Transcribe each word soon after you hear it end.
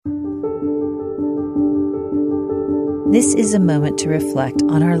This is a moment to reflect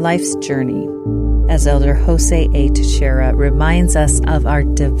on our life's journey, as Elder Jose A. Teixeira reminds us of our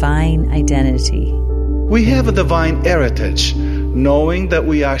divine identity. We have a divine heritage, knowing that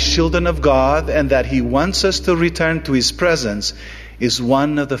we are children of God and that He wants us to return to His presence is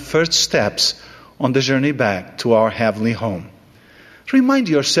one of the first steps on the journey back to our heavenly home. Remind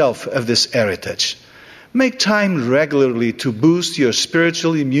yourself of this heritage. Make time regularly to boost your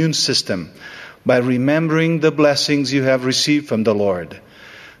spiritual immune system by remembering the blessings you have received from the Lord.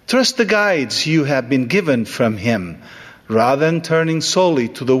 Trust the guides you have been given from Him, rather than turning solely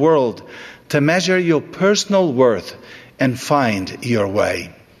to the world to measure your personal worth and find your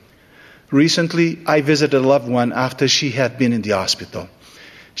way. Recently, I visited a loved one after she had been in the hospital.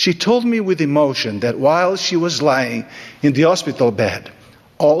 She told me with emotion that while she was lying in the hospital bed,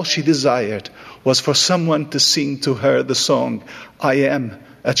 all she desired was for someone to sing to her the song, "I am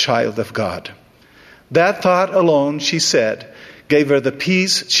a child of God." That thought alone, she said, gave her the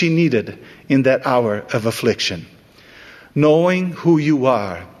peace she needed in that hour of affliction. Knowing who you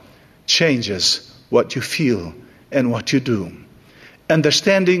are changes what you feel and what you do.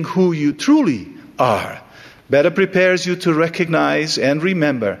 Understanding who you truly are better prepares you to recognize and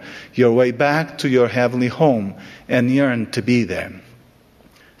remember your way back to your heavenly home and yearn to be there.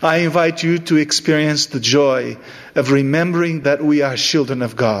 I invite you to experience the joy of remembering that we are children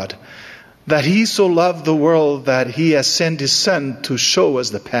of God, that He so loved the world that He has sent His Son to show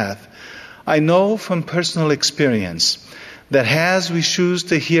us the path. I know from personal experience that as we choose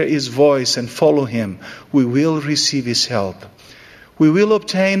to hear His voice and follow Him, we will receive His help. We will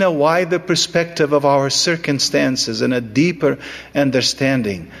obtain a wider perspective of our circumstances and a deeper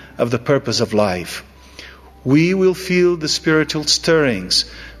understanding of the purpose of life. We will feel the spiritual stirrings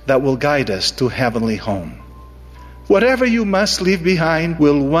that will guide us to heavenly home. Whatever you must leave behind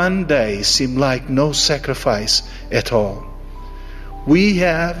will one day seem like no sacrifice at all. We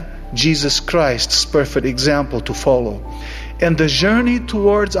have Jesus Christ's perfect example to follow, and the journey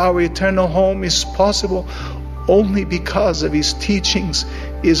towards our eternal home is possible only because of His teachings,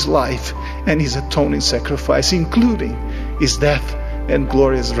 His life, and His atoning sacrifice, including His death and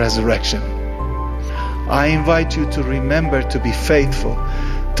glorious resurrection. I invite you to remember to be faithful,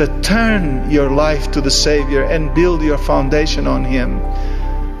 to turn your life to the Savior and build your foundation on Him.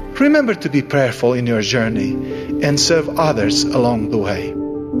 Remember to be prayerful in your journey and serve others along the way.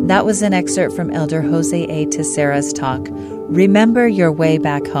 That was an excerpt from Elder Jose A. Teixeira's talk, Remember Your Way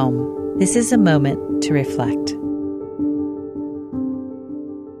Back Home. This is a moment to reflect.